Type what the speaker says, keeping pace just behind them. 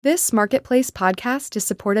This Marketplace podcast is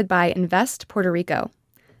supported by Invest Puerto Rico.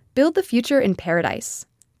 Build the future in paradise.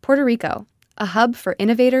 Puerto Rico, a hub for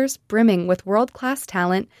innovators brimming with world-class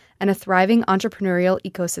talent and a thriving entrepreneurial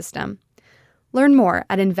ecosystem. Learn more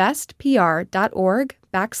at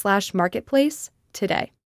investpr.org/marketplace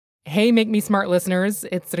today. Hey, Make Me Smart listeners,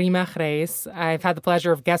 it's Rima Reyes. I've had the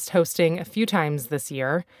pleasure of guest hosting a few times this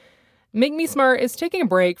year. Make Me Smart is taking a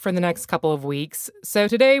break for the next couple of weeks, so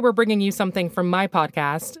today we're bringing you something from my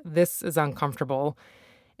podcast, This is Uncomfortable.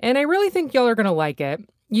 And I really think y'all are going to like it.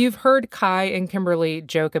 You've heard Kai and Kimberly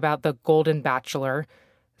joke about the Golden Bachelor,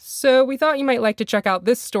 so we thought you might like to check out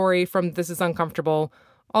this story from This is Uncomfortable,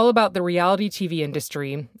 all about the reality TV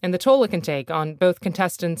industry and the toll it can take on both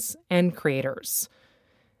contestants and creators.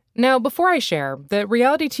 Now, before I share, the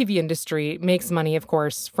reality TV industry makes money, of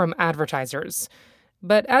course, from advertisers.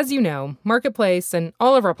 But as you know, Marketplace and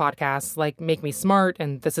all of our podcasts, like Make Me Smart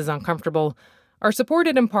and This is Uncomfortable, are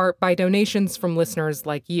supported in part by donations from listeners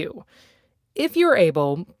like you. If you're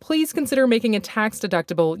able, please consider making a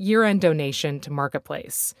tax-deductible year-end donation to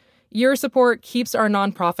Marketplace. Your support keeps our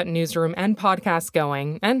nonprofit newsroom and podcast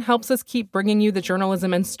going and helps us keep bringing you the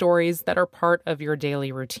journalism and stories that are part of your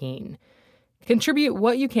daily routine. Contribute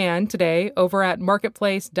what you can today over at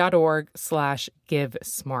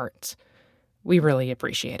marketplace.org/GiveSmart. We really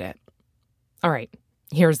appreciate it. All right,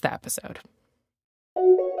 here's the episode.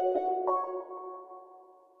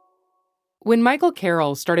 When Michael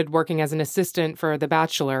Carroll started working as an assistant for The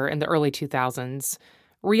Bachelor in the early 2000s,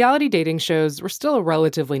 reality dating shows were still a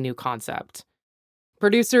relatively new concept.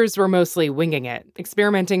 Producers were mostly winging it,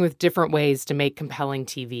 experimenting with different ways to make compelling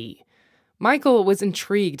TV. Michael was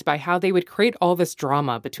intrigued by how they would create all this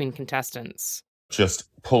drama between contestants. Just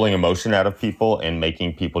pulling emotion out of people and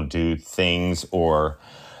making people do things or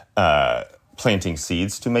planting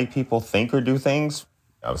seeds to make people think or do things.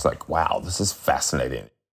 I was like, wow, this is fascinating.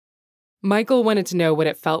 Michael wanted to know what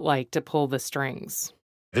it felt like to pull the strings.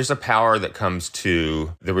 There's a power that comes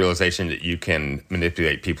to the realization that you can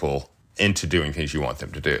manipulate people into doing things you want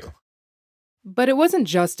them to do. But it wasn't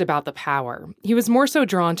just about the power. He was more so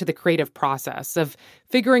drawn to the creative process of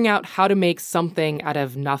figuring out how to make something out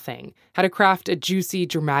of nothing, how to craft a juicy,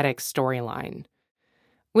 dramatic storyline.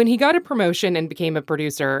 When he got a promotion and became a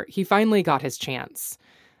producer, he finally got his chance.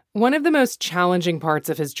 One of the most challenging parts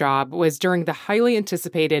of his job was during the highly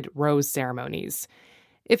anticipated rose ceremonies.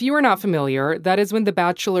 If you are not familiar, that is when The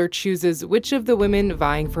Bachelor chooses which of the women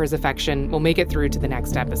vying for his affection will make it through to the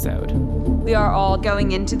next episode. We are all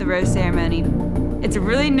going into the rose ceremony. It's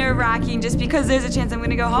really nerve-wracking just because there's a chance I'm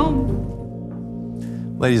going to go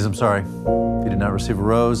home. Ladies, I'm sorry. If you did not receive a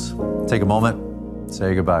rose, take a moment, say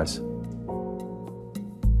your goodbyes.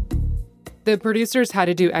 The producers had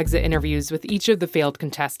to do exit interviews with each of the failed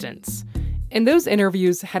contestants. And those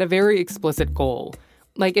interviews had a very explicit goal.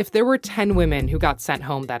 Like if there were 10 women who got sent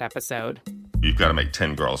home that episode. You've got to make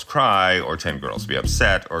 10 girls cry or 10 girls be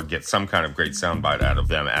upset or get some kind of great soundbite out of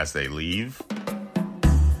them as they leave.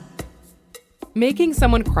 Making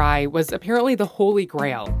someone cry was apparently the holy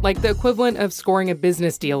grail, like the equivalent of scoring a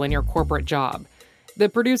business deal in your corporate job. The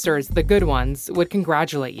producers, the good ones, would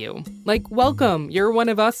congratulate you. Like, welcome, you're one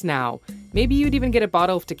of us now. Maybe you'd even get a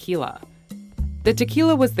bottle of tequila. The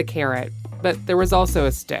tequila was the carrot, but there was also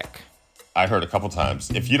a stick. I heard a couple times,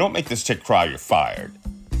 if you don't make this chick cry, you're fired.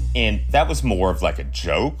 And that was more of like a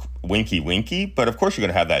joke, winky, winky. But of course you're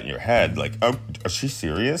going to have that in your head. Like, oh, is she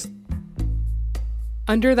serious?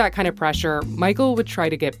 Under that kind of pressure, Michael would try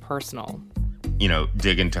to get personal. You know,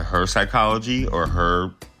 dig into her psychology or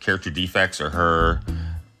her character defects or her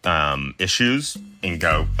issues and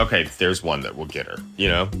go, okay, there's one that will get her, you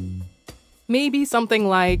know? Maybe something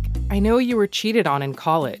like, I know you were cheated on in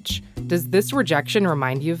college. Does this rejection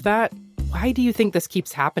remind you of that? Why do you think this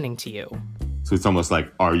keeps happening to you? So it's almost like,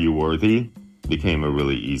 are you worthy? Became a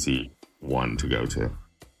really easy one to go to.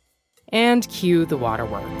 And cue the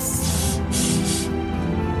waterworks.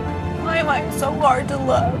 Why am I so hard to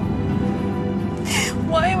love?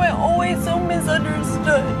 Why am I always so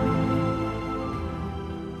misunderstood?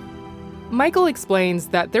 Michael explains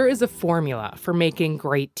that there is a formula for making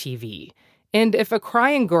great TV. And if a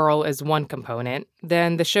crying girl is one component,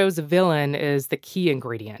 then the show's villain is the key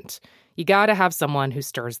ingredient. You gotta have someone who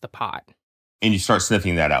stirs the pot. And you start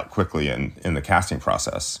sniffing that out quickly in the casting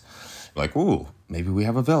process. Like, ooh, maybe we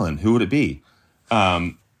have a villain. Who would it be?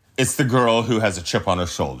 It's the girl who has a chip on her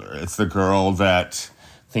shoulder. It's the girl that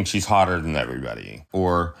thinks she's hotter than everybody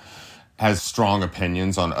or has strong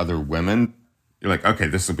opinions on other women. You're like, okay,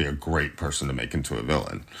 this would be a great person to make into a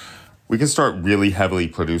villain. We can start really heavily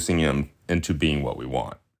producing him into being what we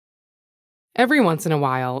want. Every once in a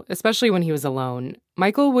while, especially when he was alone,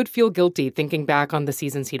 Michael would feel guilty thinking back on the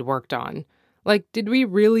seasons he'd worked on. Like, did we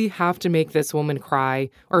really have to make this woman cry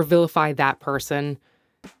or vilify that person?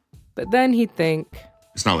 But then he'd think,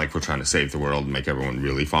 it's not like we're trying to save the world and make everyone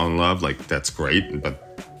really fall in love. Like, that's great,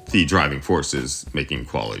 but the driving force is making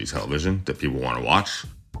quality television that people want to watch.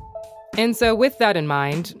 And so with that in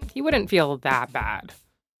mind, he wouldn't feel that bad.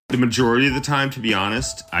 The majority of the time, to be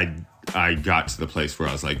honest, I got to the place where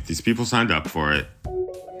I was like, these people signed up for it.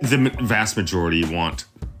 The vast majority want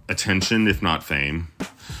attention, if not fame.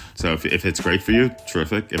 So if it's great for you,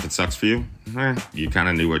 terrific. If it sucks for you, you kind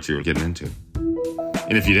of knew what you were getting into.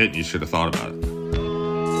 And if you didn't, you should have thought about it.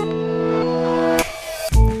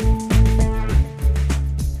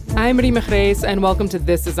 I'm Reema Khrais, and welcome to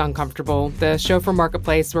This is Uncomfortable, the show from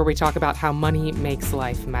Marketplace where we talk about how money makes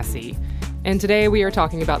life messy. And today we are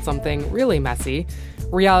talking about something really messy,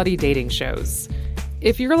 reality dating shows.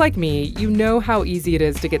 If you're like me, you know how easy it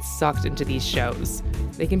is to get sucked into these shows.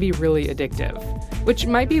 They can be really addictive, which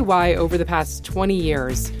might be why over the past 20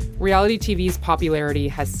 years, reality TV's popularity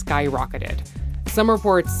has skyrocketed. Some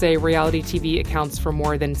reports say reality TV accounts for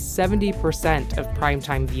more than 70% of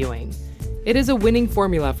primetime viewing. It is a winning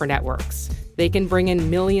formula for networks. They can bring in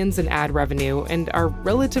millions in ad revenue and are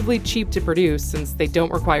relatively cheap to produce since they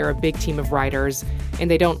don't require a big team of writers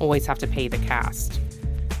and they don't always have to pay the cast.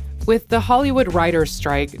 With the Hollywood writers'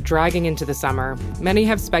 strike dragging into the summer, many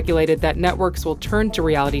have speculated that networks will turn to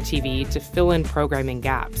reality TV to fill in programming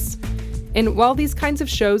gaps. And while these kinds of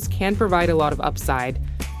shows can provide a lot of upside,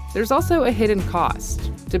 there's also a hidden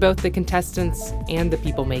cost to both the contestants and the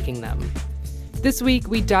people making them. This week,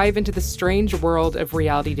 we dive into the strange world of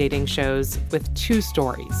reality dating shows with two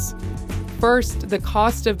stories. First, the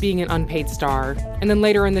cost of being an unpaid star, and then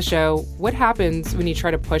later in the show, what happens when you try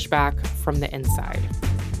to push back from the inside.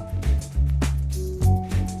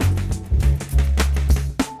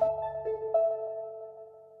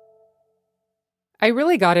 I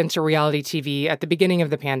really got into reality TV at the beginning of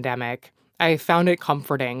the pandemic. I found it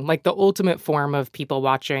comforting, like the ultimate form of people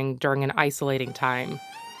watching during an isolating time.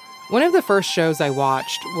 One of the first shows I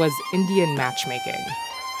watched was Indian matchmaking.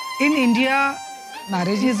 In India,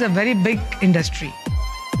 marriage is a very big industry,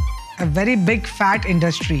 a very big fat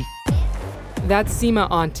industry. That's Seema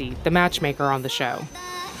Aunty, the matchmaker on the show.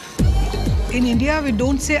 In India, we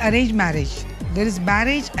don't say arranged marriage. There is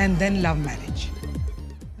marriage and then love marriage.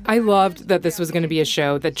 I loved that this was going to be a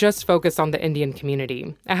show that just focused on the Indian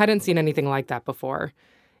community. I hadn't seen anything like that before.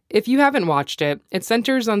 If you haven't watched it, it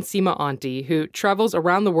centers on Seema Aunty, who travels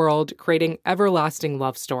around the world creating everlasting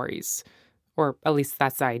love stories. Or at least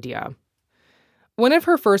that's the idea. One of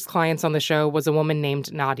her first clients on the show was a woman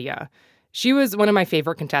named Nadia. She was one of my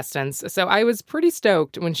favorite contestants, so I was pretty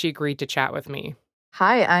stoked when she agreed to chat with me.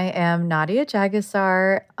 Hi, I am Nadia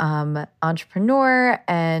Jagisar, entrepreneur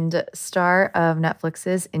and star of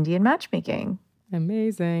Netflix's Indian Matchmaking.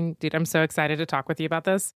 Amazing. Dude, I'm so excited to talk with you about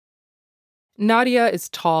this. Nadia is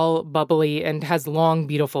tall, bubbly, and has long,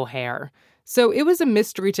 beautiful hair. So it was a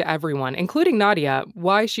mystery to everyone, including Nadia,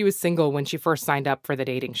 why she was single when she first signed up for the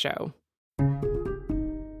dating show.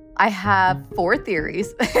 I have 4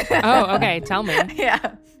 theories. Oh, okay. Tell me.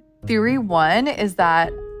 Yeah. Theory 1 is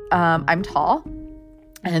that I'm tall.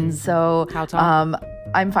 And so how tall?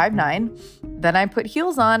 I'm 5'9". Then I put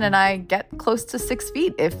heels on and I get close to 6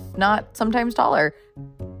 feet, if not sometimes taller.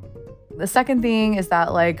 The second thing is that,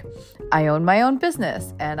 I own my own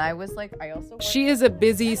business. And I was I also... She is a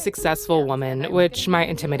busy, successful woman, which might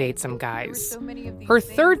intimidate some guys. Her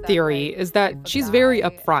third theory is that she's very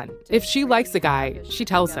upfront. If she likes a guy, she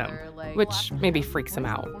tells him, which maybe freaks him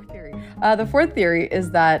out. The fourth theory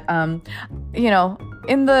is that,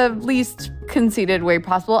 in the least conceited way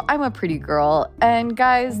possible, I'm a pretty girl. And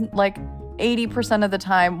guys, 80% of the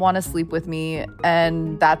time want to sleep with me.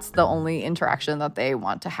 And that's the only interaction that they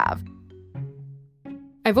want to have.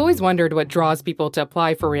 I've always wondered what draws people to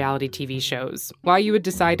apply for reality TV shows, why you would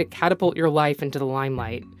decide to catapult your life into the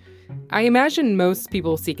limelight. I imagine most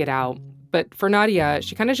people seek it out, but for Nadia,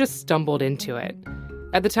 she kind of just stumbled into it.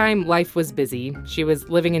 At the time, life was busy. She was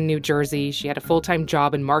living in New Jersey. She had a full-time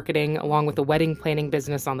job in marketing, along with a wedding planning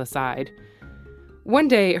business on the side. One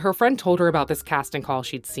day, her friend told her about this casting call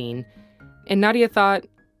she'd seen, and Nadia thought,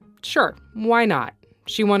 sure, why not?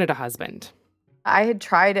 She wanted a husband. I had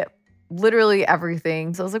tried literally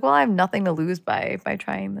everything. So I was like, well, I have nothing to lose by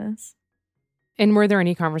trying this. And were there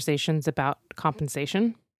any conversations about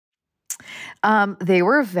compensation? They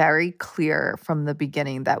were very clear from the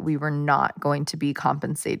beginning that we were not going to be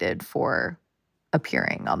compensated for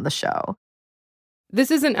appearing on the show.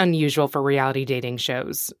 This isn't unusual for reality dating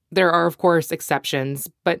shows. There are, of course, exceptions,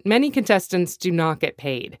 but many contestants do not get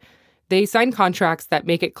paid. They sign contracts that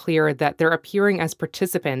make it clear that they're appearing as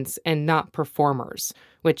participants and not performers,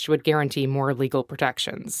 which would guarantee more legal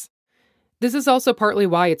protections. This is also partly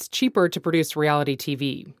why it's cheaper to produce reality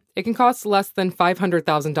TV. It can cost less than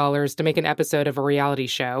 $500,000 to make an episode of a reality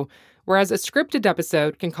show, whereas a scripted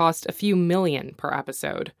episode can cost a few million per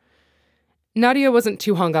episode. Nadia wasn't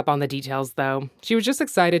too hung up on the details, though. She was just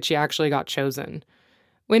excited she actually got chosen.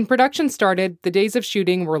 When production started, the days of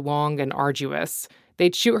shooting were long and arduous.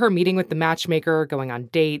 They'd shoot her meeting with the matchmaker, going on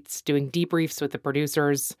dates, doing debriefs with the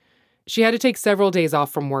producers. She had to take several days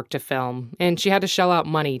off from work to film, and she had to shell out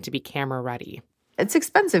money to be camera ready. It's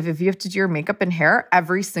expensive. If you have to do your makeup and hair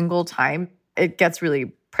every single time, it gets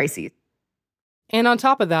really pricey. And on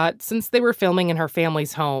top of that, since they were filming in her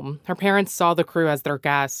family's home, her parents saw the crew as their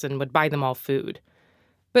guests and would buy them all food.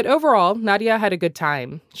 But overall, Nadia had a good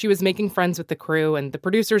time. She was making friends with the crew, and the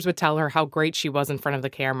producers would tell her how great she was in front of the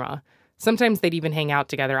camera. Sometimes they'd even hang out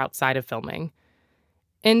together outside of filming.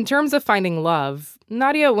 In terms of finding love,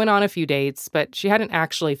 Nadia went on a few dates, but she hadn't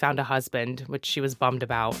actually found a husband, which she was bummed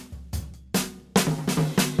about.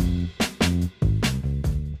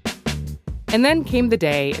 And then came the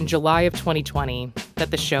day in July of 2020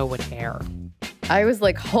 that the show would air. I was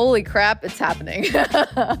like, holy crap, it's happening.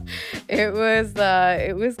 It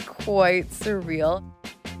was quite surreal.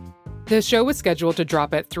 The show was scheduled to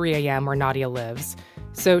drop at 3 a.m. where Nadia lives,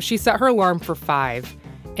 so she set her alarm for 5.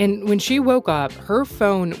 And when she woke up, her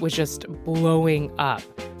phone was just blowing up.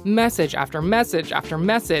 Message after message after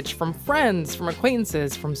message from friends, from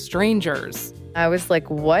acquaintances, from strangers. I was like,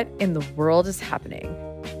 what in the world is happening?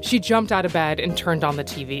 She jumped out of bed and turned on the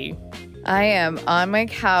TV. I am on my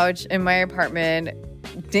couch in my apartment,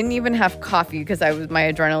 didn't even have coffee because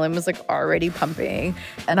my adrenaline was like already pumping.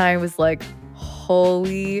 And I was like,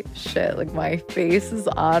 holy shit, like my face is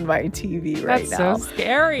on my TV right now. That's so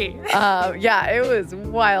scary. Yeah, it was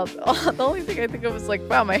wild. The only thing I think of was like,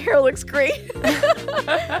 wow, my hair looks great.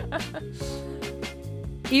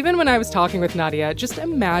 Even when I was talking with Nadia, just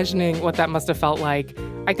imagining what that must have felt like,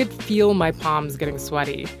 I could feel my palms getting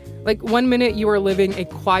sweaty. Like, one minute you are living a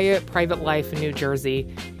quiet, private life in New Jersey,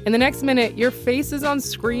 and the next minute your face is on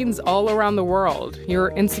screens all around the world.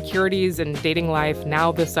 Your insecurities and dating life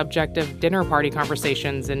now the subject of dinner party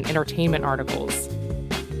conversations and entertainment articles.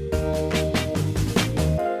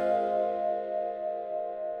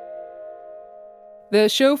 The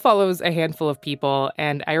show follows a handful of people,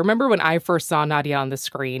 and I remember when I first saw Nadia on the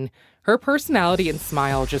screen, her personality and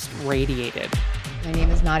smile just radiated. My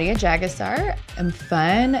name is Nadia Jagisar. I'm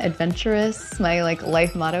fun, adventurous. My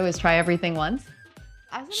life motto is try everything once.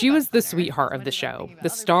 She was the sweetheart of the show, the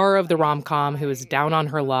star of the rom-com who is down on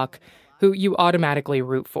her luck, who you automatically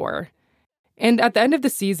root for. And at the end of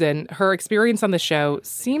the season, her experience on the show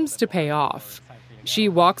seems to pay off. She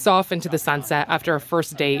walks off into the sunset after a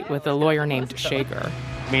first date with a lawyer named Shaker.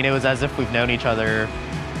 I mean, it was as if we've known each other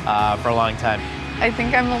for a long time. I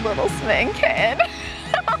think I'm a little smitten kid.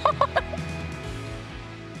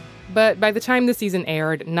 But by the time the season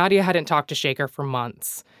aired, Nadia hadn't talked to Shaker for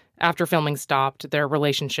months. After filming stopped, their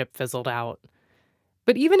relationship fizzled out.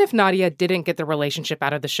 But even if Nadia didn't get the relationship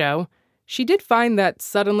out of the show, she did find that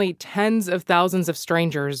suddenly tens of thousands of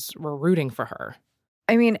strangers were rooting for her.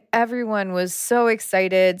 I mean, everyone was so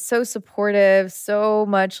excited, so supportive, so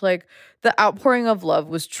much the outpouring of love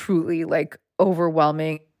was truly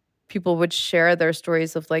overwhelming. People would share their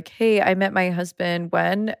stories of hey, I met my husband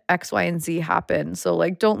when X, Y, and Z happened. So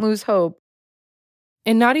don't lose hope.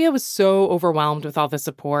 And Nadia was so overwhelmed with all the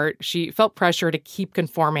support, she felt pressure to keep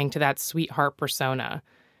conforming to that sweetheart persona.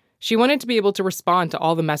 She wanted to be able to respond to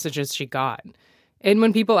all the messages she got. And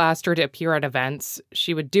when people asked her to appear at events,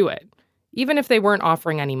 she would do it, even if they weren't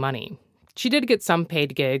offering any money. She did get some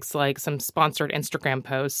paid gigs, like some sponsored Instagram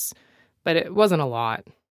posts, but it wasn't a lot.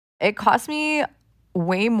 It cost me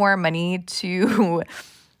way more money to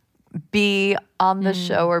be on the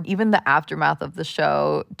show or even the aftermath of the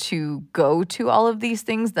show to go to all of these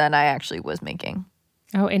things than I actually was making.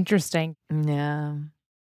 Oh, interesting. Yeah.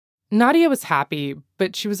 Nadia was happy,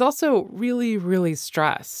 but she was also really, really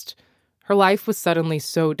stressed. Her life was suddenly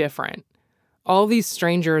so different. All these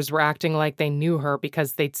strangers were acting like they knew her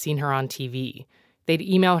because they'd seen her on TV. They'd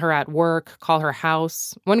email her at work, call her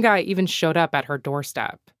house. One guy even showed up at her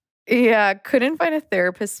doorstep. Yeah, couldn't find a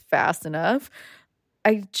therapist fast enough.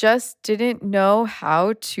 I just didn't know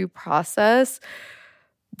how to process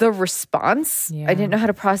the response. Yeah. I didn't know how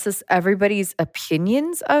to process everybody's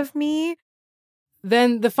opinions of me.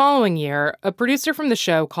 Then the following year, a producer from the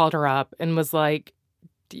show called her up and was like,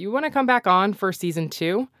 "Do you want to come back on for season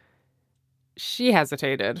 2? She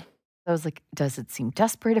hesitated. I I was like, does it seem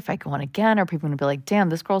desperate if I go on again? Are people going to be like, damn,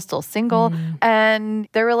 this girl's still single? And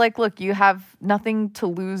they were like, look, you have nothing to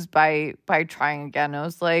lose by trying again. I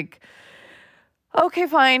was like, okay,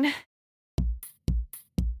 fine.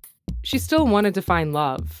 She still wanted to find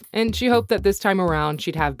love, and she hoped that this time around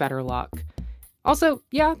she'd have better luck. Also,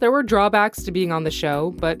 yeah, there were drawbacks to being on the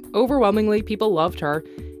show, but overwhelmingly people loved her,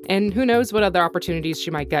 and who knows what other opportunities she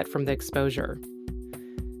might get from the exposure.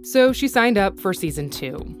 So she signed up for season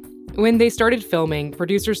 2. When they started filming,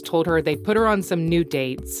 producers told her they'd put her on some new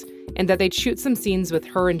dates and that they'd shoot some scenes with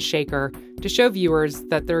her and Shaker to show viewers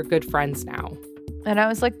that they're good friends now. And I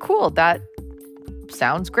was like, cool, that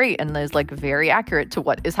sounds great and is like very accurate to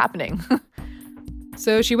what is happening.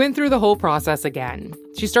 So she went through the whole process again.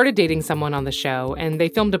 She started dating someone on the show, and they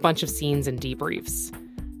filmed a bunch of scenes and debriefs.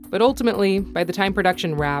 But ultimately, by the time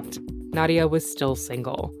production wrapped, Nadia was still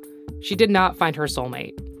single. She did not find her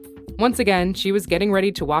soulmate. Once again, she was getting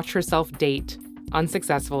ready to watch herself date,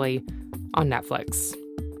 unsuccessfully, on Netflix.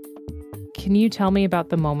 Can you tell me about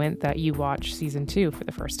the moment that you watched season 2 for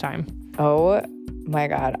the first time? Oh my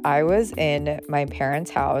God. I was in my parents'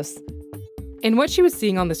 house. And what she was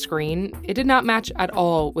seeing on the screen, it did not match at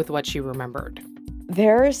all with what she remembered.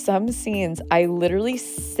 There are some scenes I literally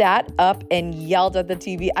sat up and yelled at the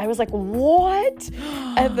TV. I was like, what?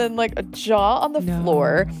 And then like a jaw on the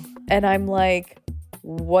floor. And I'm like,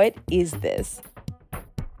 what is this?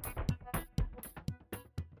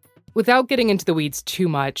 Without getting into the weeds too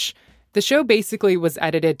much, the show basically was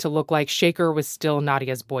edited to look like Shaker was still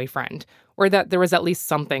Nadia's boyfriend, or that there was at least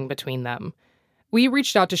something between them. We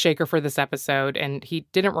reached out to Shaker for this episode, and he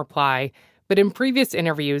didn't reply, but in previous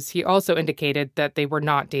interviews, he also indicated that they were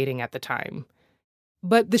not dating at the time.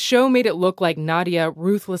 But the show made it look like Nadia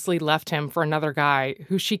ruthlessly left him for another guy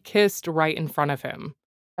who she kissed right in front of him.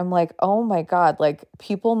 I'm like, oh my God, like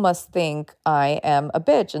people must think I am a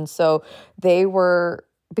bitch. And so they were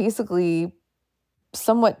basically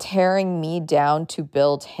somewhat tearing me down to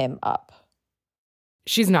build him up.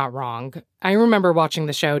 She's not wrong. I remember watching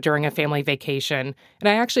the show during a family vacation, and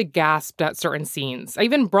I actually gasped at certain scenes. I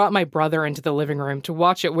even brought my brother into the living room to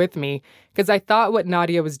watch it with me because I thought what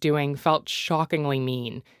Nadia was doing felt shockingly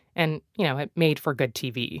mean, and, it made for good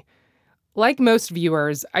TV. Like most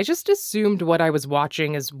viewers, I just assumed what I was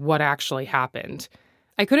watching is what actually happened.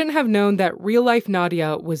 I couldn't have known that real-life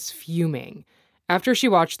Nadia was fuming. After she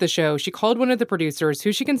watched the show, she called one of the producers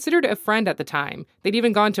who she considered a friend at the time. They'd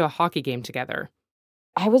even gone to a hockey game together.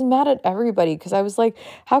 I was mad at everybody because I was like,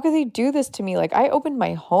 how could they do this to me? Like, I opened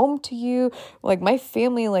my home to you. Like, my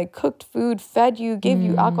family, like, cooked food, fed you, gave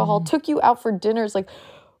you alcohol, took you out for dinners. Like,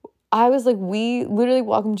 I was like, we literally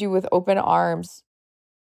welcomed you with open arms.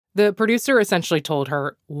 The producer essentially told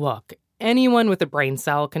her, look, anyone with a brain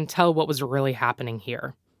cell can tell what was really happening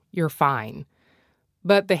here. You're fine.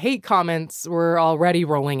 But the hate comments were already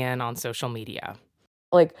rolling in on social media.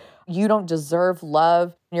 Like, you don't deserve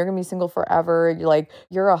love. You're going to be single forever. You're like,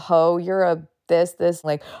 you're a hoe. You're a this.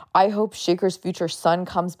 Like, I hope Shaker's future son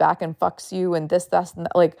comes back and fucks you and this, that, and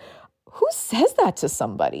that. Like, who says that to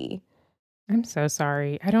somebody? I'm so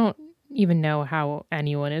sorry. I don't even know how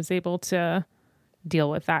anyone is able to deal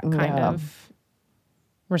with that kind of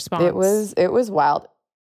response. It was wild.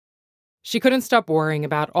 She couldn't stop worrying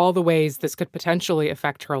about all the ways this could potentially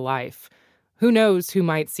affect her life. Who knows who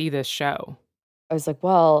might see this show? I was like,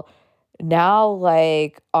 well, now,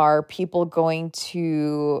 like, are people going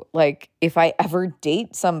to, like, if I ever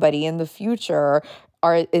date somebody in the future,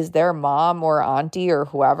 is their mom or auntie or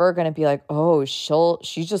whoever going to be like, oh,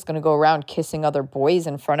 she's just going to go around kissing other boys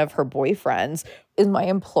in front of her boyfriends? Is my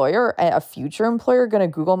employer, a future employer, going to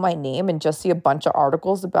Google my name and just see a bunch of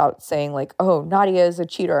articles about saying like, oh, Nadia is a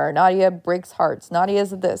cheater, Nadia breaks hearts, Nadia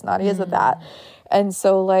is a this, Nadia is a that? And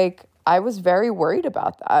so like, I was very worried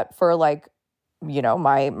about that for like,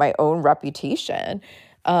 my own reputation,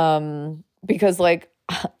 because like,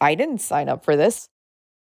 I didn't sign up for this.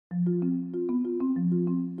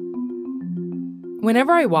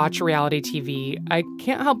 Whenever I watch reality TV, I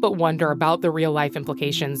can't help but wonder about the real-life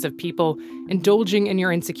implications of people indulging in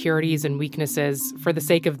your insecurities and weaknesses for the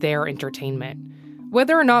sake of their entertainment.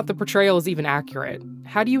 Whether or not the portrayal is even accurate,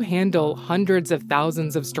 how do you handle hundreds of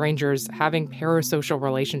thousands of strangers having parasocial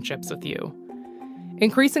relationships with you?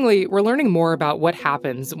 Increasingly, we're learning more about what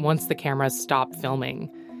happens once the cameras stop filming.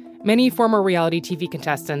 Many former reality TV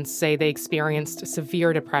contestants say they experienced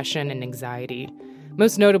severe depression and anxiety.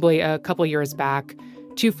 Most notably, a couple years back,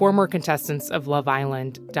 2 former contestants of Love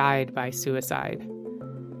Island died by suicide.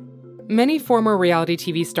 Many former reality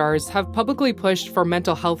TV stars have publicly pushed for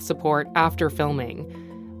mental health support after filming.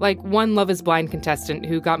 Like one Love is Blind contestant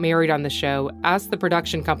who got married on the show asked the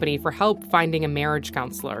production company for help finding a marriage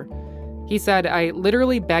counselor. He said, "I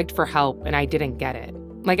literally begged for help and I didn't get it.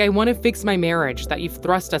 Like, I want to fix my marriage that you've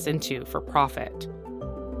thrust us into for profit."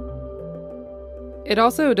 It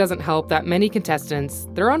also doesn't help that many contestants,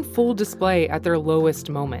 they're on full display at their lowest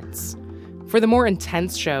moments. For the more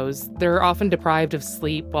intense shows, they're often deprived of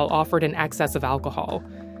sleep while offered an excess of alcohol.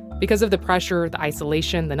 Because of the pressure, the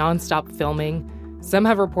isolation, the nonstop filming, some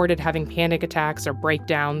have reported having panic attacks or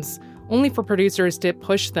breakdowns, only for producers to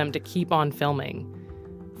push them to keep on filming.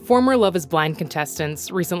 Former Love is Blind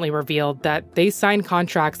contestants recently revealed that they signed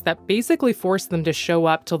contracts that basically force them to show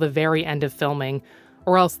up till the very end of filming,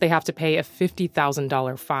 or else they have to pay a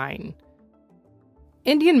 $50,000 fine.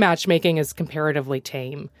 Indian matchmaking is comparatively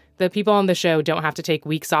tame. The people on the show don't have to take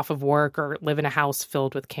weeks off of work or live in a house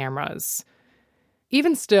filled with cameras.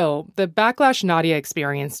 Even still, the backlash Nadia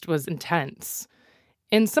experienced was intense.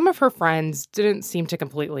 And some of her friends didn't seem to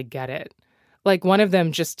completely get it. Like, one of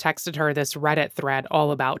them just texted her this Reddit thread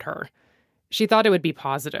all about her. She thought it would be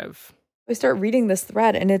positive. I start reading this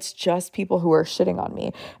thread and it's just people who are shitting on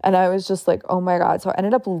me. And I was just like, oh my God. So I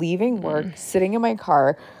ended up leaving work, sitting in my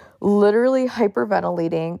car, literally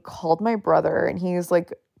hyperventilating, called my brother, and he's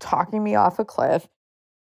like talking me off a cliff.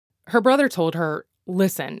 Her brother told her,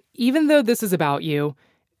 "Listen, even though this is about you,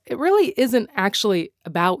 it really isn't actually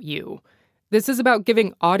about you. This is about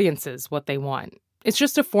giving audiences what they want. It's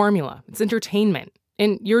just a formula. It's entertainment.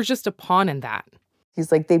 And you're just a pawn in that." He's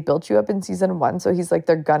like, they built you up in season 1. So he's like,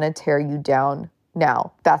 they're gonna tear you down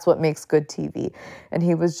now. That's what makes good TV. And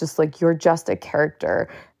he was just like, you're just a character.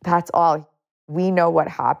 That's all. We know what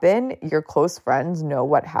happened. Your close friends know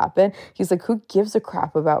what happened. He's like, who gives a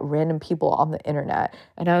crap about random people on the internet?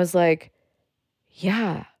 And I was like,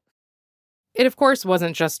 yeah. It, of course,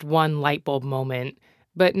 wasn't just one light bulb moment,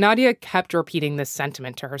 but Nadia kept repeating this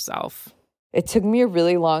sentiment to herself. It took me a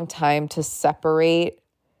really long time to separate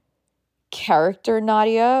character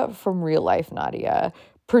Nadia from real life Nadia,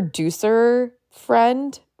 producer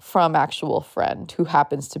friend from actual friend who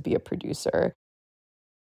happens to be a producer.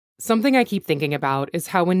 Something I keep thinking about is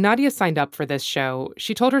how when Nadia signed up for this show,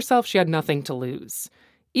 she told herself she had nothing to lose.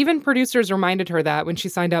 Even producers reminded her that when she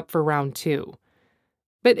signed up for round 2.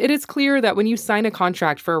 But it is clear that when you sign a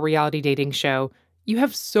contract for a reality dating show, you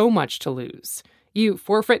have so much to lose. You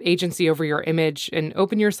forfeit agency over your image and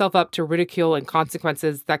open yourself up to ridicule and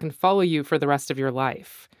consequences that can follow you for the rest of your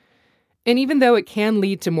life. And even though it can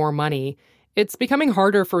lead to more money, it's becoming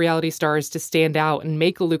harder for reality stars to stand out and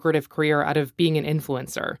make a lucrative career out of being an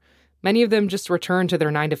influencer. Many of them just return to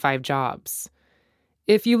their 9-to-5 jobs.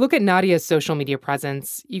 If you look at Nadia's social media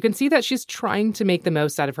presence, you can see that she's trying to make the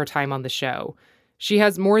most out of her time on the show. She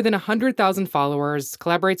has more than 100,000 followers,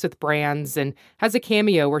 collaborates with brands, and has a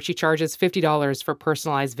Cameo where she charges $50 for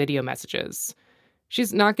personalized video messages.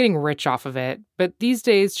 She's not getting rich off of it, but these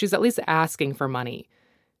days she's at least asking for money.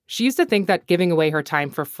 She used to think that giving away her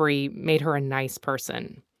time for free made her a nice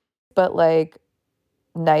person. But like,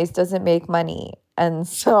 nice doesn't make money. And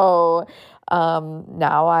so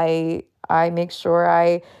now I make sure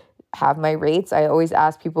I have my rates. I always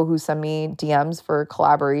ask people who send me DMs for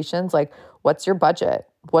collaborations, like, what's your budget?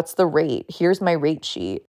 What's the rate? Here's my rate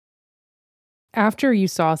sheet. After you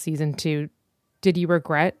saw season 2, did you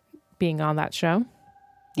regret being on that show?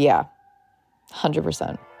 Yeah,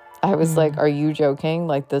 100%. I was like, are you joking?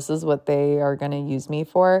 Like, this is what they are going to use me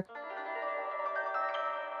for?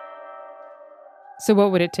 So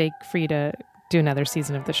what would it take for you to do another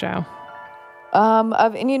season of the show?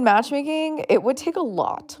 Of Indian matchmaking, it would take a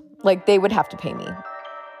lot. Like, they would have to pay me.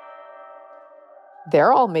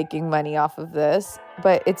 They're all making money off of this,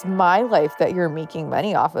 but it's my life that you're making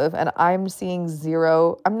money off of, and I'm seeing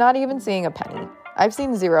zero. I'm not even seeing a penny. I've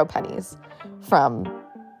seen 0 pennies from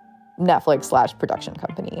Netflix / production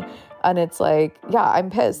company. And it's like, yeah,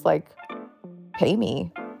 I'm pissed. Like, pay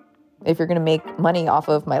me if you're going to make money off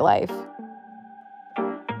of my life.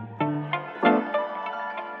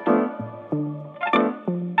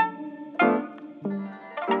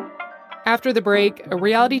 After the break, a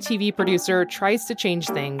reality TV producer tries to change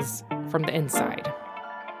things from the inside.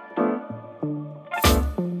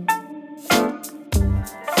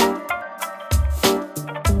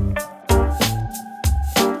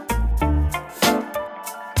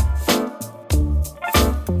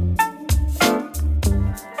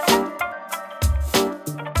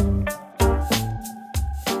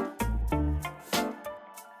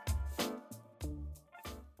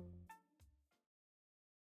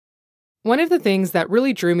 One of the things that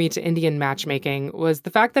really drew me to Indian matchmaking was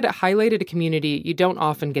the fact that it highlighted a community you don't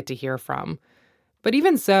often get to hear from. But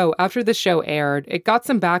even so, after the show aired, it got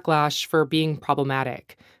some backlash for being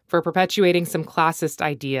problematic. for perpetuating some classist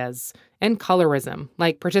ideas and colorism,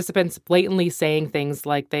 like participants blatantly saying things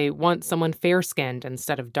like they want someone fair-skinned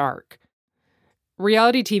instead of dark.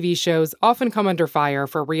 Reality TV shows often come under fire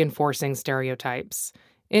for reinforcing stereotypes,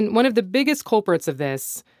 and one of the biggest culprits of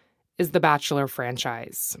this is The Bachelor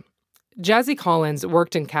franchise. Jazzy Collins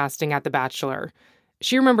worked in casting at The Bachelor.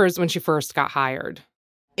 She remembers when she first got hired.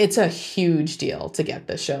 It's a huge deal to get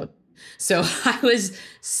this show. So I was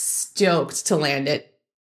stoked to land it.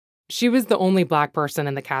 She was the only Black person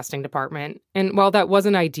in the casting department, and while that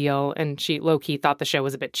wasn't ideal and she low-key thought the show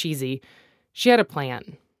was a bit cheesy, she had a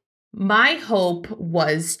plan. My hope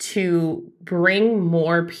was to bring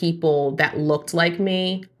more people that looked like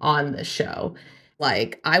me on the show.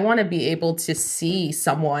 Like, I want to be able to see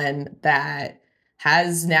someone that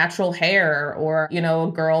has natural hair or, you know,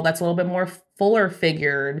 a girl that's a little bit more fuller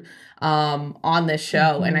figured on this show.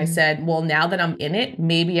 Mm-hmm. And I said, well, now that I'm in it,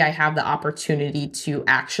 maybe I have the opportunity to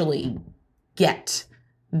actually get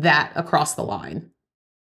that across the line.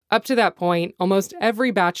 Up to that point, almost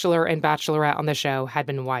every bachelor and bachelorette on the show had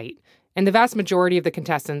been white, and the vast majority of the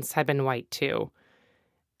contestants had been white too.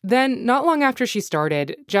 Then, not long after she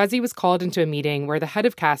started, Jazzy was called into a meeting where the head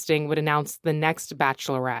of casting would announce the next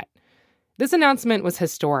bachelorette. This announcement was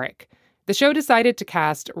historic. The show decided to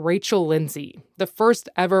cast Rachel Lindsay, the first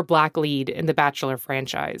ever Black lead in the Bachelor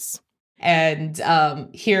franchise. And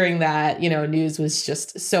hearing that, you know, news was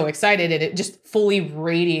just so excited, and it just fully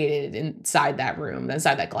radiated inside that room,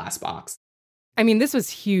 inside that glass box. I mean, this was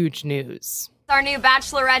huge news. Our new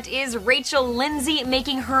bachelorette is Rachel Lindsay,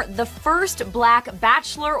 making her the first Black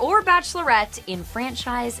bachelor or bachelorette in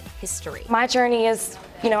franchise history. My journey is,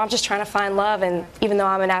 you know, I'm just trying to find love, and even though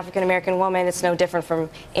I'm an African-American woman, it's no different from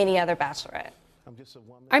any other bachelorette.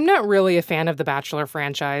 I'm not really a fan of the Bachelor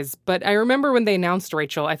franchise, but I remember when they announced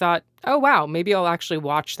Rachel, I thought, oh wow, maybe I'll actually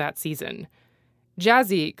watch that season.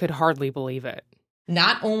 Jazzy could hardly believe it.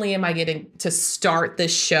 Not only am I getting to start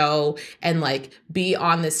this show and like be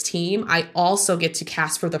on this team, I also get to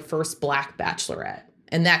cast for the first Black bachelorette.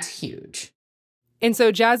 And that's huge. And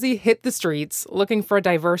so Jazzy hit the streets looking for a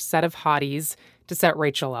diverse set of hotties to set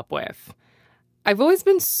Rachel up with. I've always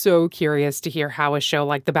been so curious to hear how a show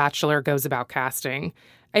like The Bachelor goes about casting.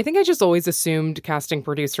 I think I just always assumed casting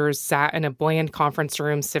producers sat in a bland conference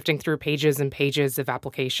room sifting through pages and pages of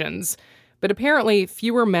applications. But apparently,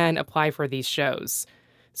 fewer men apply for these shows.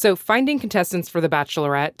 So finding contestants for The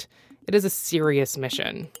Bachelorette, it is a serious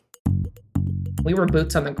mission. We were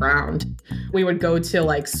boots on the ground. We would go to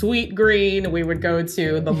like Sweet Green. We would go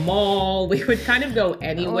to the mall. We would kind of go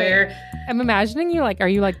anywhere. I'm imagining you like, are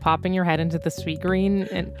you like popping your head into the Sweet Green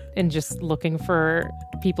and just looking for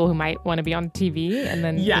people who might want to be on TV? And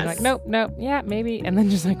then you're like, nope, yeah, maybe. And then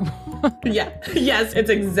just like, yes, it's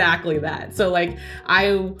exactly that. So like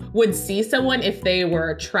I would see someone if they were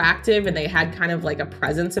attractive and they had kind of like a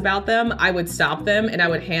presence about them, I would stop them and I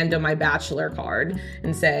would hand them my Bachelor card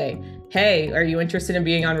and say, hey, are you interested in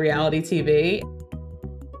being on reality TV?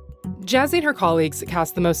 Jazzy and her colleagues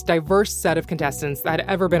cast the most diverse set of contestants that had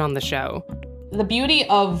ever been on the show. The beauty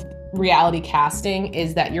of reality casting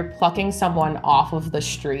is that you're plucking someone off of the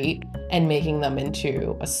street and making them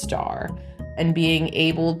into a star. And being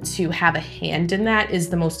able to have a hand in that is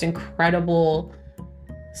the most incredible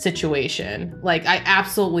situation. Like, I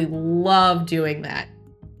absolutely love doing that.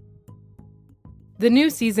 The new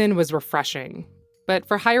season was refreshing. But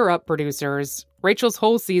for higher-up producers, Rachel's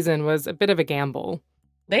whole season was a bit of a gamble.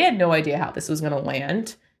 They had no idea how this was going to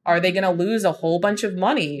land. Are they going to lose a whole bunch of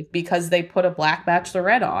money because they put a Black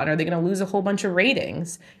bachelorette on? Are they going to lose a whole bunch of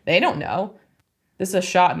ratings? They don't know. This is a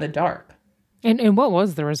shot in the dark. And what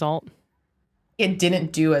was the result? It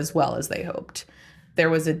didn't do as well as they hoped. There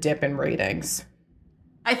was a dip in ratings.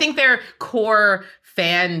 I think their core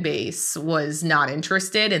fan base was not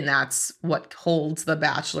interested, and that's what holds the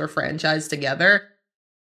Bachelor franchise together.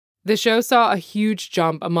 The show saw a huge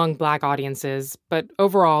jump among Black audiences, but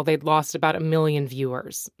overall they'd lost about 1 million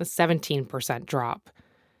viewers, a 17% drop.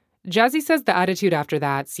 Jazzy says the attitude after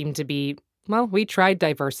that seemed to be, well, we tried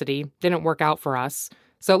diversity, didn't work out for us,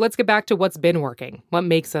 so let's get back to what's been working, what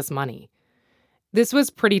makes us money. This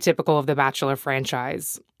was pretty typical of the Bachelor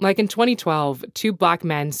franchise. Like in 2012, 2 Black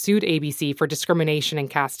men sued ABC for discrimination in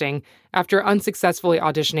casting after unsuccessfully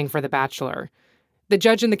auditioning for The Bachelor. The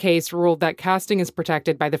judge in the case ruled that casting is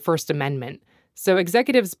protected by the First Amendment, so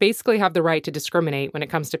executives basically have the right to discriminate when it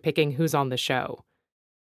comes to picking who's on the show.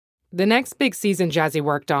 The next big season Jazzy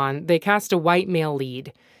worked on, they cast a white male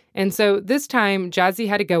lead, and so this time Jazzy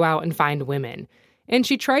had to go out and find women, and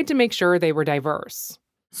she tried to make sure they were diverse.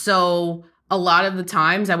 So a lot of the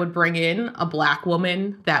times I would bring in a Black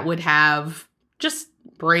woman that would have just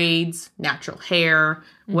braids, natural hair,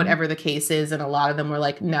 whatever the case is. And a lot of them were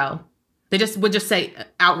like, no. They just would just say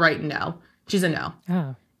outright no. She's a no.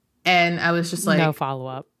 Oh. And I was just like, no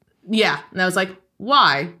follow-up. Yeah. And I was like,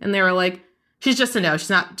 why? And they were like, she's just a no.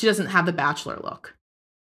 She doesn't have the Bachelor look.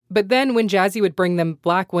 But then when Jazzy would bring them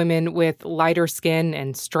Black women with lighter skin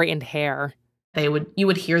and straightened hair, you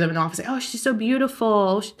would hear them in the office say, oh, she's so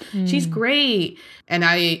beautiful. She's great. And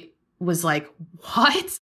I was like,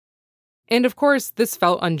 what? And of course, this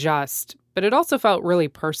felt unjust, but it also felt really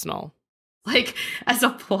personal. Like, as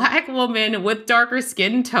a Black woman with darker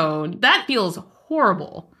skin tone, that feels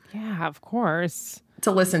horrible. Yeah, of course.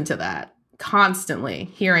 To listen to that constantly,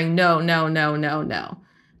 hearing no, no, no, no, no.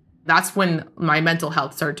 That's when my mental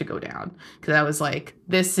health started to go down. Because I was like,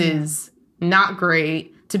 this is not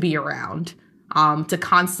great to be around. To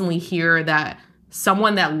constantly hear that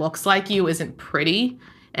someone that looks like you isn't pretty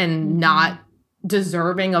and not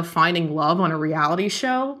deserving of finding love on a reality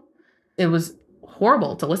show. It was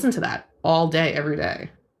horrible to listen to that all day, every day.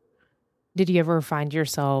 Did you ever find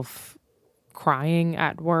yourself crying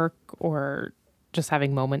at work or just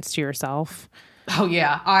having moments to yourself? Oh,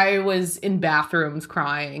 yeah. I was in bathrooms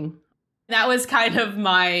crying. That was kind of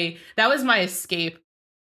my escape.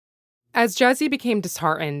 As Jazzy became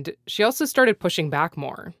disheartened, she also started pushing back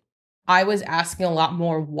more. I was asking a lot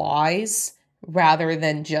more whys rather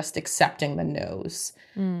than just accepting the no's.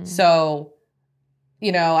 So,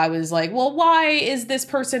 I was like, well, why is this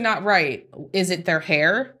person not right? Is it their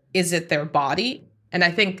hair? Is it their body? And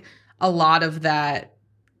I think a lot of that,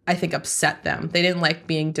 upset them. They didn't like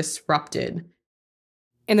being disrupted.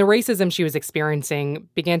 And the racism she was experiencing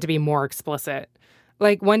began to be more explicit.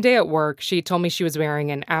 Like one day at work, she told me she was wearing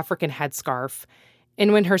an African headscarf.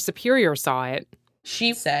 And when her superior saw it,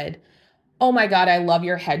 she said, oh my God, I love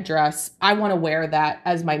your headdress. I want to wear that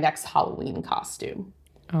as my next Halloween costume.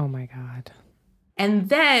 Oh my God. And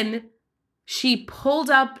then she pulled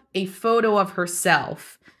up a photo of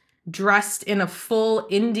herself dressed in a full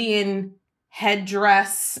Indian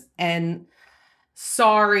headdress and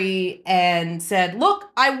sari and said, look,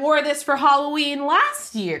 I wore this for Halloween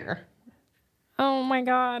last year. Oh my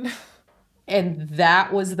God. And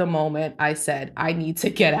that was the moment I said, I need to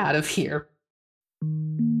get out of here.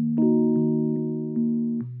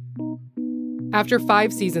 After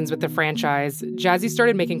 5 seasons with the franchise, Jazzy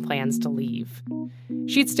started making plans to leave.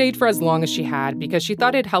 She'd stayed for as long as she had because she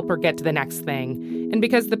thought it'd help her get to the next thing, and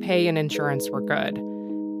because the pay and insurance were good.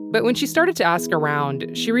 But when she started to ask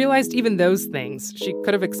around, she realized even those things, she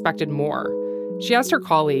could have expected more. She asked her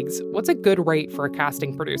colleagues, what's a good rate for a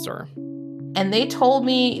casting producer? And they told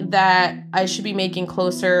me that I should be making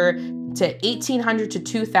closer to $1,800 to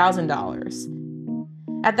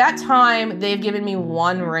 $2,000. At that time, they've given me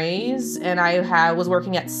one raise, and I was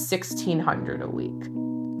working at $1,600 a week.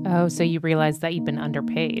 Oh, so you realized that you've been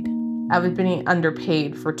underpaid. I've been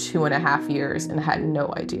underpaid for 2.5 years and had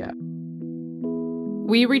no idea.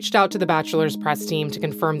 We reached out to the Bachelor's press team to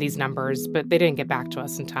confirm these numbers, but they didn't get back to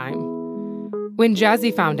us in time. When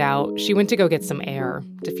Jazzy found out, she went to go get some air,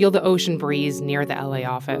 to feel the ocean breeze near the LA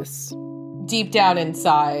office. Deep down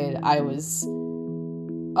inside, I was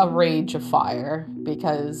a rage of fire,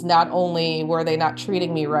 because not only were they not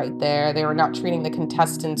treating me right there, they were not treating the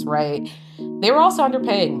contestants right, they were also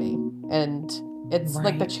underpaying me. And it's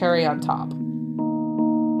like the cherry on top.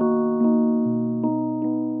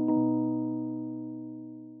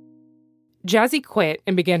 Jazzy quit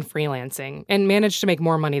and began freelancing and managed to make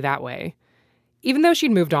more money that way. Even though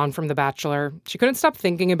she'd moved on from The Bachelor, she couldn't stop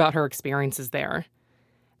thinking about her experiences there.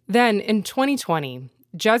 Then, in 2020,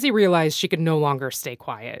 Jazzy realized she could no longer stay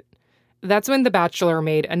quiet. That's when The Bachelor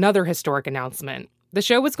made another historic announcement. The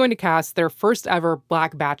show was going to cast their first ever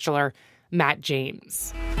Black Bachelor, Matt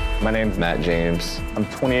James. My name's Matt James. I'm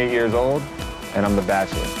 28 years old, and I'm The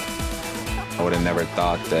Bachelor. I would have never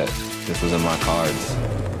thought that this was in my cards.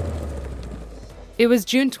 It was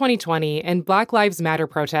June 2020, and Black Lives Matter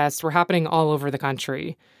protests were happening all over the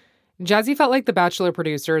country. Jazzy felt like The Bachelor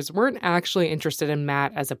producers weren't actually interested in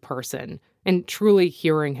Matt as a person and truly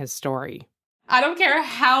hearing his story. I don't care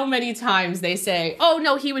how many times they say, oh,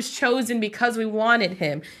 no, he was chosen because we wanted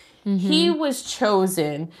him. Mm-hmm. He was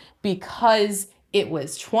chosen because it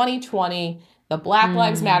was 2020, the Black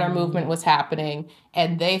Lives Matter movement was happening,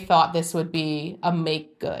 and they thought this would be a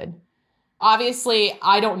make good. Obviously,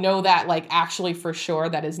 I don't know that actually for sure.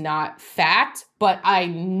 That is not fact, but I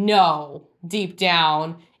know deep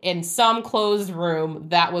down in some closed room,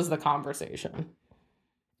 that was the conversation.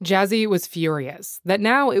 Jazzy was furious that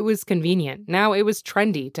now it was convenient. Now it was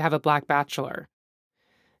trendy to have a Black Bachelor.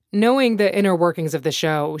 Knowing the inner workings of the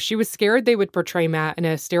show, she was scared they would portray Matt in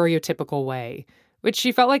a stereotypical way, which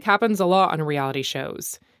she felt like happens a lot on reality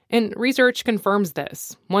shows. And research confirms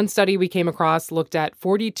this. One study we came across looked at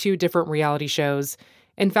 42 different reality shows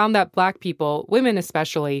and found that Black people, women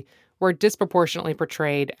especially, were disproportionately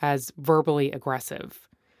portrayed as verbally aggressive.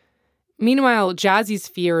 Meanwhile, Jazzy's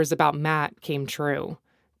fears about Matt came true.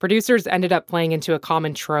 Producers ended up playing into a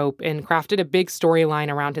common trope and crafted a big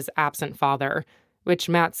storyline around his absent father, which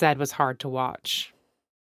Matt said was hard to watch.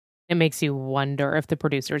 It makes you wonder if the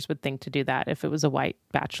producers would think to do that if it was a white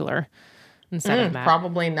bachelor instead of Matt.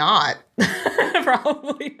 Probably not.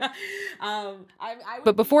 Probably not.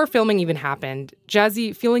 But before filming even happened,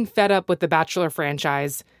 Jazzy, feeling fed up with the Bachelor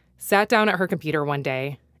franchise, sat down at her computer one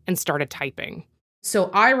day and started typing. So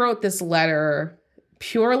I wrote this letter.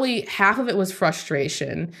 Purely, half of it was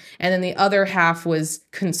frustration, and then the other half was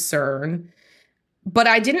concern. But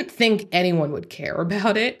I didn't think anyone would care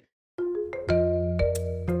about it.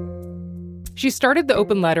 She started the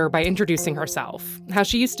open letter by introducing herself, how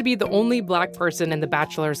she used to be the only Black person in The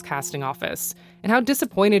Bachelor's casting office, and how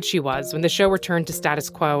disappointed she was when the show returned to status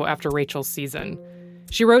quo after Rachel's season.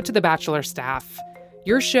 She wrote to The Bachelor staff,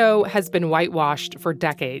 "Your show has been whitewashed for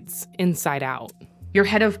decades, inside out. Your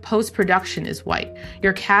head of post-production is white.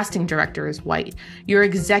 Your casting director is white. Your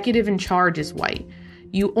executive in charge is white.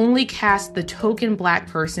 You only cast the token Black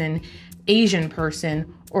person, Asian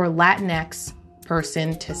person, or Latinx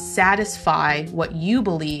person to satisfy what you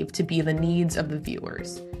believe to be the needs of the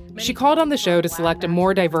viewers." She called on the show to select a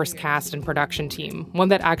more diverse cast and production team, one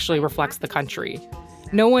that actually reflects the country.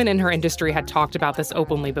 No one in her industry had talked about this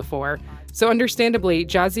openly before, so understandably,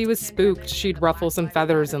 Jazzy was spooked she'd ruffle some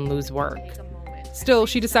feathers and lose work. Still,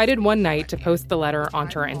 she decided one night to post the letter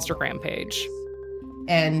onto her Instagram page.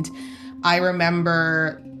 And I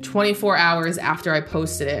remember 24 hours after I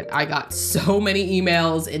posted it, I got so many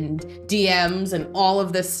emails and DMs and all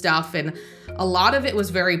of this stuff, and a lot of it was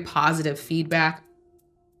very positive feedback.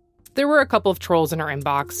 There were a couple of trolls in her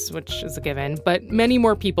inbox, which is a given, but many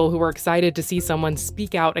more people who were excited to see someone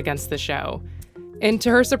speak out against the show. And to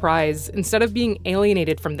her surprise, instead of being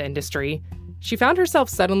alienated from the industry, she found herself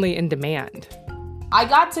suddenly in demand. I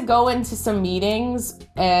got to go into some meetings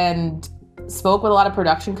and spoke with a lot of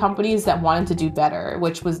production companies that wanted to do better,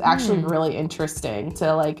 which was actually really interesting to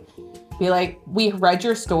be like, we read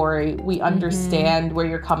your story, we understand where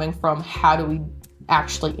you're coming from, how do we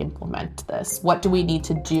actually implement this? What do we need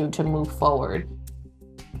to do to move forward?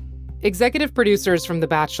 Executive producers from The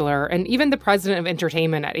Bachelor and even the president of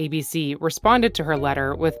entertainment at ABC responded to her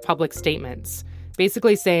letter with public statements,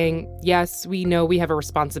 basically saying, yes, we know we have a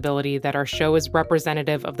responsibility that our show is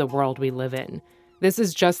representative of the world we live in. This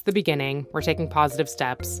is just the beginning. We're taking positive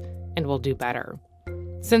steps, and we'll do better.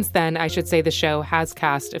 Since then, I should say the show has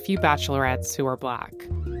cast a few bachelorettes who are Black.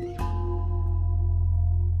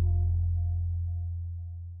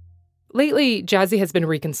 Lately, Jazzy has been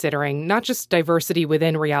reconsidering not just diversity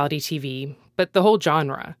within reality TV, but the whole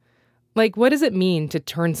genre. Like, what does it mean to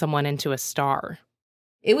turn someone into a star?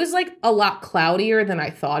 It was a lot cloudier than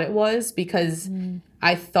I thought it was, because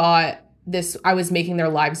I thought I was making their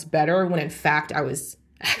lives better when in fact I was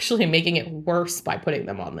actually making it worse by putting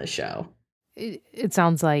them on this show. It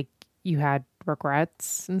sounds like you had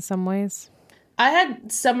regrets in some ways. I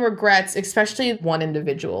had some regrets, especially one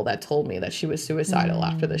individual that told me that she was suicidal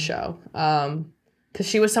after the show. Because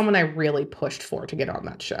she was someone I really pushed for to get on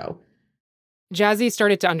that show. Jazzy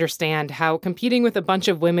started to understand how competing with a bunch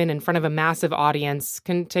of women in front of a massive audience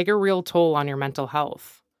can take a real toll on your mental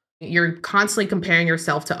health. You're constantly comparing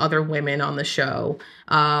yourself to other women on the show.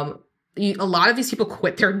 A lot of these people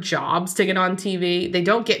quit their jobs to get on TV. They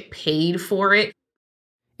don't get paid for it.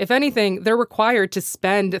 If anything, they're required to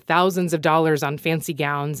spend thousands of dollars on fancy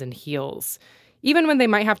gowns and heels, even when they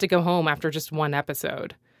might have to go home after just one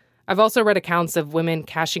episode. I've also read accounts of women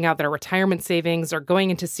cashing out their retirement savings or going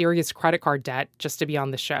into serious credit card debt just to be on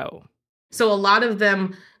the show. So a lot of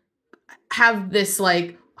them have this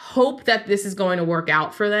hope that this is going to work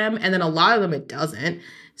out for them, and then a lot of them it doesn't.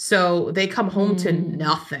 So they come home to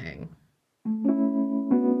nothing.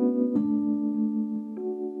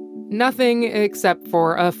 Nothing except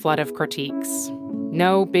for a flood of critiques.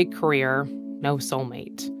 No big career, no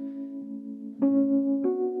soulmate.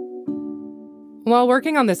 While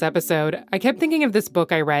working on this episode, I kept thinking of this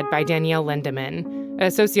book I read by Danielle Lindemann, a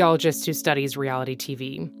sociologist who studies reality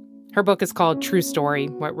TV. Her book is called True Story: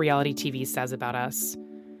 What Reality TV Says About Us.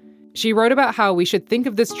 She wrote about how we should think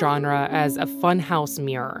of this genre as a funhouse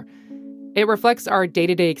mirror. It reflects our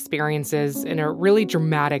day-to-day experiences in a really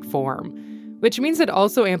dramatic form, which means it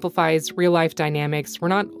also amplifies real-life dynamics we're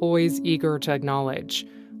not always eager to acknowledge,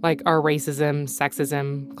 like our racism,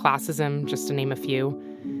 sexism, classism, just to name a few.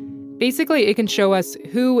 Basically, it can show us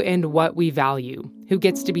who and what we value, who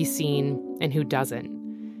gets to be seen and who doesn't.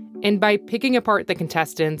 And by picking apart the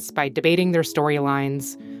contestants, by debating their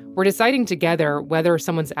storylines, we're deciding together whether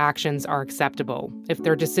someone's actions are acceptable, if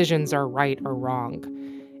their decisions are right or wrong.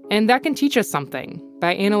 And that can teach us something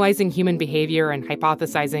by analyzing human behavior and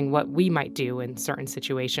hypothesizing what we might do in certain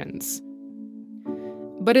situations.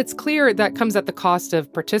 But it's clear that comes at the cost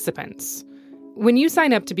of participants. When you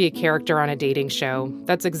sign up to be a character on a dating show,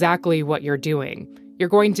 that's exactly what you're doing. You're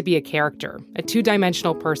going to be a character, a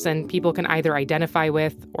two-dimensional person people can either identify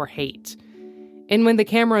with or hate. And when the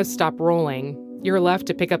cameras stop rolling, you're left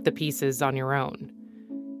to pick up the pieces on your own.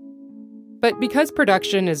 But because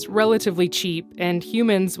production is relatively cheap and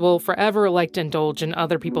humans will forever like to indulge in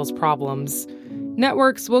other people's problems,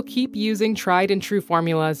 networks will keep using tried and true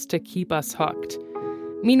formulas to keep us hooked.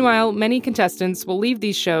 Meanwhile, many contestants will leave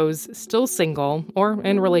these shows still single or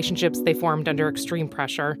in relationships they formed under extreme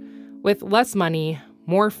pressure, with less money,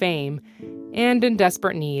 more fame, and in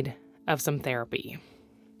desperate need of some therapy.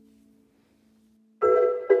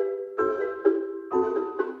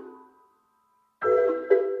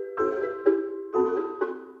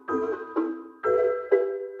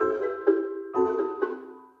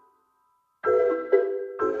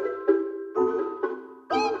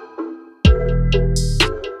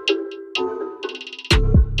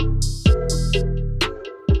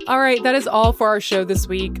 All right, that is all for our show this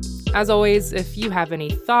week. As always, if you have any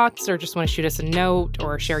thoughts or just want to shoot us a note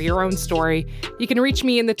or share your own story, you can reach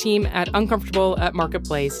me and the team at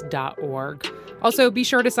uncomfortable@marketplace.org. Also, be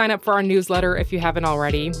sure to sign up for our newsletter if you haven't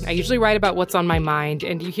already. I usually write about what's on my mind,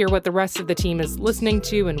 and you hear what the rest of the team is listening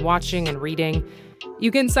to and watching and reading.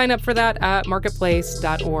 You can sign up for that at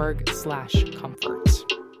marketplace.org/comfort.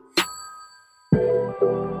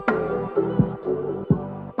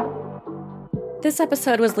 This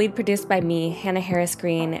episode was lead produced by me, Hannah Harris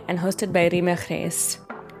Green, and hosted by Rima Chreis.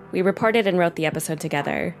 We reported and wrote the episode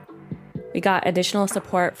together. We got additional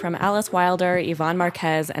support from Alice Wilder, Yvonne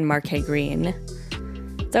Marquez, and Marquet Green.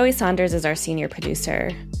 Zoe Saunders is our senior producer.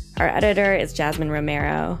 Our editor is Jasmine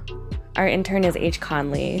Romero. Our intern is H.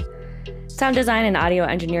 Conley. Sound design and audio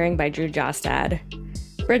engineering by Drew Jostad.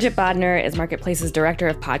 Bridget Bodner is Marketplace's director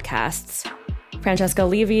of podcasts. Francesca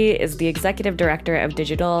Levy is the executive director of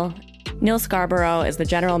digital. Neil Scarborough is the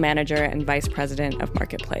general manager and vice president of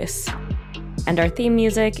Marketplace. And our theme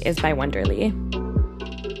music is by Wonderly.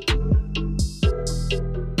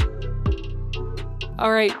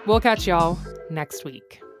 All right, we'll catch y'all next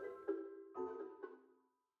week.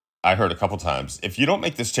 I heard a couple times, if you don't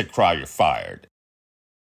make this chick cry, you're fired.